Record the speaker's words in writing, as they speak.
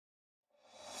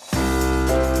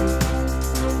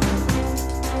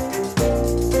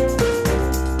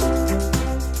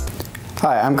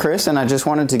Hi, I'm Chris, and I just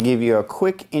wanted to give you a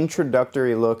quick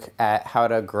introductory look at how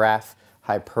to graph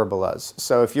hyperbolas.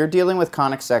 So if you're dealing with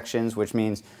conic sections, which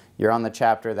means you're on the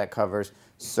chapter that covers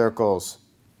circles,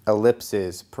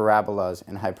 ellipses, parabolas,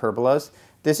 and hyperbolas,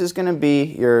 this is going to be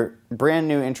your brand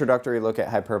new introductory look at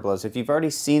hyperbolas. If you've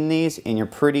already seen these and you're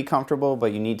pretty comfortable,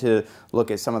 but you need to look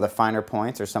at some of the finer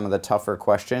points or some of the tougher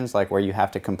questions, like where you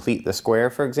have to complete the square,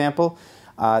 for example,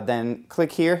 then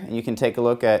click here and you can take a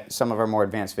look at some of our more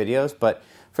advanced videos. But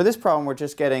for this problem, we're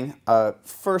just getting a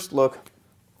first look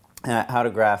at how to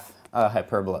graph a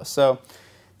hyperbola. So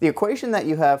the equation that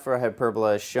you have for a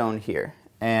hyperbola is shown here.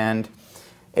 And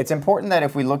it's important that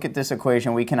if we look at this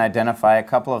equation, we can identify a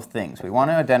couple of things. We want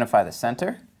to identify the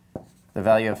center, the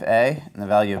value of A, and the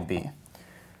value of B.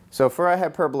 So for a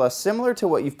hyperbola, similar to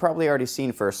what you've probably already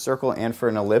seen for a circle and for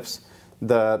an ellipse,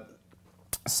 the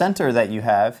center that you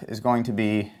have is going to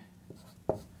be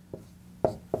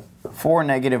 4,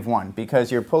 -1,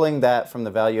 because you're pulling that from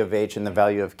the value of H and the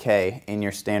value of K in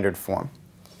your standard form.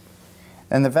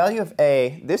 And the value of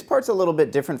A, this part's a little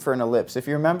bit different for an ellipse. If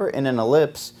you remember, in an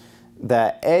ellipse,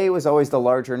 that A was always the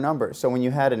larger number. So when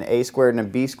you had an A squared and a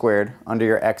B squared under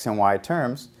your X and Y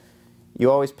terms, you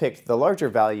always picked the larger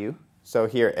value. So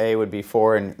here A would be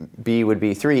 4 and B would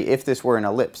be 3 if this were an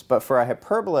ellipse. But for a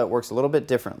hyperbola, it works a little bit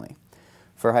differently.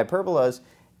 For hyperbolas,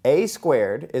 A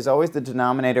squared is always the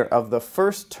denominator of the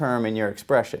first term in your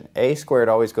expression. A squared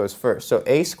always goes first. So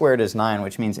A squared is 9,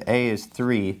 which means A is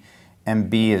 3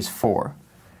 and B is 4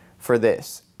 for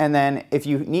this. And then if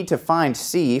you need to find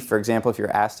C, for example, if you're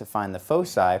asked to find the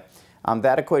foci,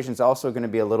 that equation is also going to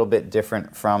be a little bit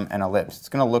different from an ellipse. It's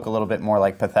going to look a little bit more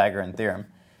like Pythagorean theorem.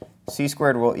 C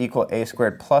squared will equal A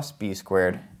squared plus B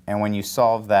squared. And when you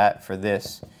solve that for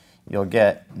this, you'll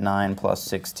get 9 plus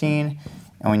 16.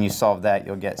 And when you solve that,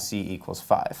 you'll get C equals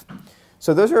 5.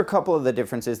 So those are a couple of the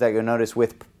differences that you'll notice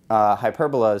with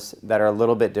hyperbolas that are a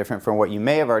little bit different from what you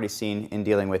may have already seen in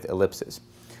dealing with ellipses.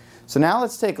 So now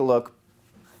let's take a look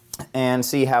and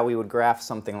see how we would graph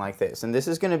something like this. And this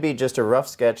is going to be just a rough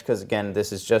sketch because, again,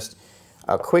 this is just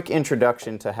a quick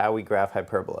introduction to how we graph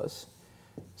hyperbolas.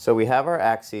 So we have our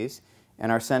axes,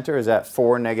 and our center is at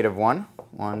 4, -1.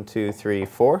 1, 2, 3,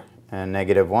 4, and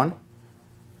 -1.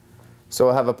 So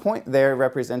we'll have a point there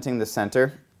representing the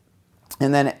center,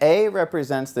 and then A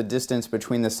represents the distance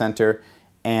between the center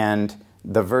and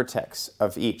the vertex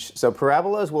of each. So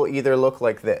parabolas will either look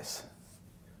like this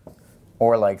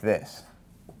or like this.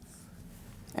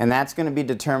 And that's going to be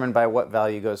determined by what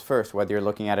value goes first, whether you're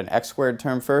looking at an x squared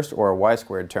term first or a y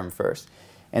squared term first.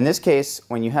 In this case,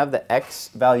 when you have the x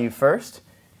value first,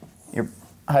 your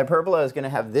hyperbola is going to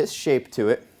have this shape to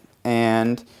it.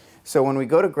 And so when we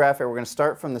go to graph it, we're going to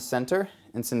start from the center.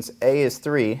 And since A is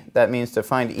 3, that means to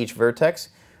find each vertex,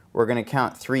 we're going to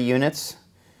count 3 units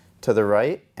to the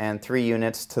right and 3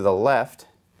 units to the left.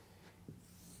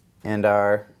 And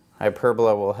our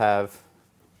hyperbola will have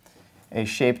a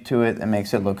shape to it that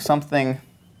makes it look something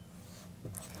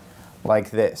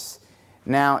like this.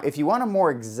 Now, if you want a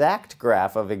more exact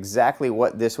graph of exactly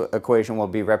what this equation will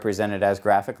be represented as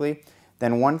graphically,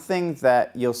 then one thing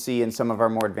that you'll see in some of our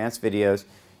more advanced videos,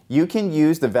 you can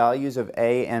use the values of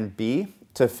A and B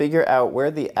to figure out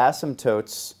where the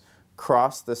asymptotes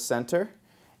cross the center.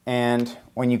 And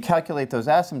when you calculate those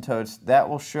asymptotes, that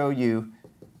will show you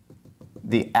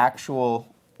the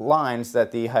actual lines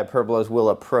that the hyperbolas will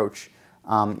approach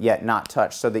yet not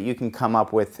touch, so that you can come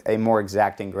up with a more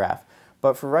exacting graph.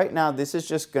 But for right now, this is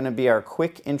just going to be our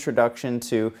quick introduction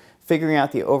to figuring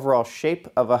out the overall shape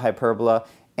of a hyperbola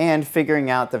and figuring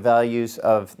out the values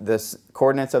of the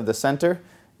coordinates of the center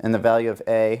and the value of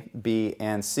A, B,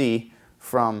 and C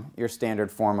from your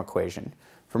standard form equation.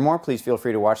 For more, please feel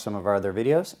free to watch some of our other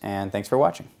videos, and thanks for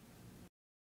watching.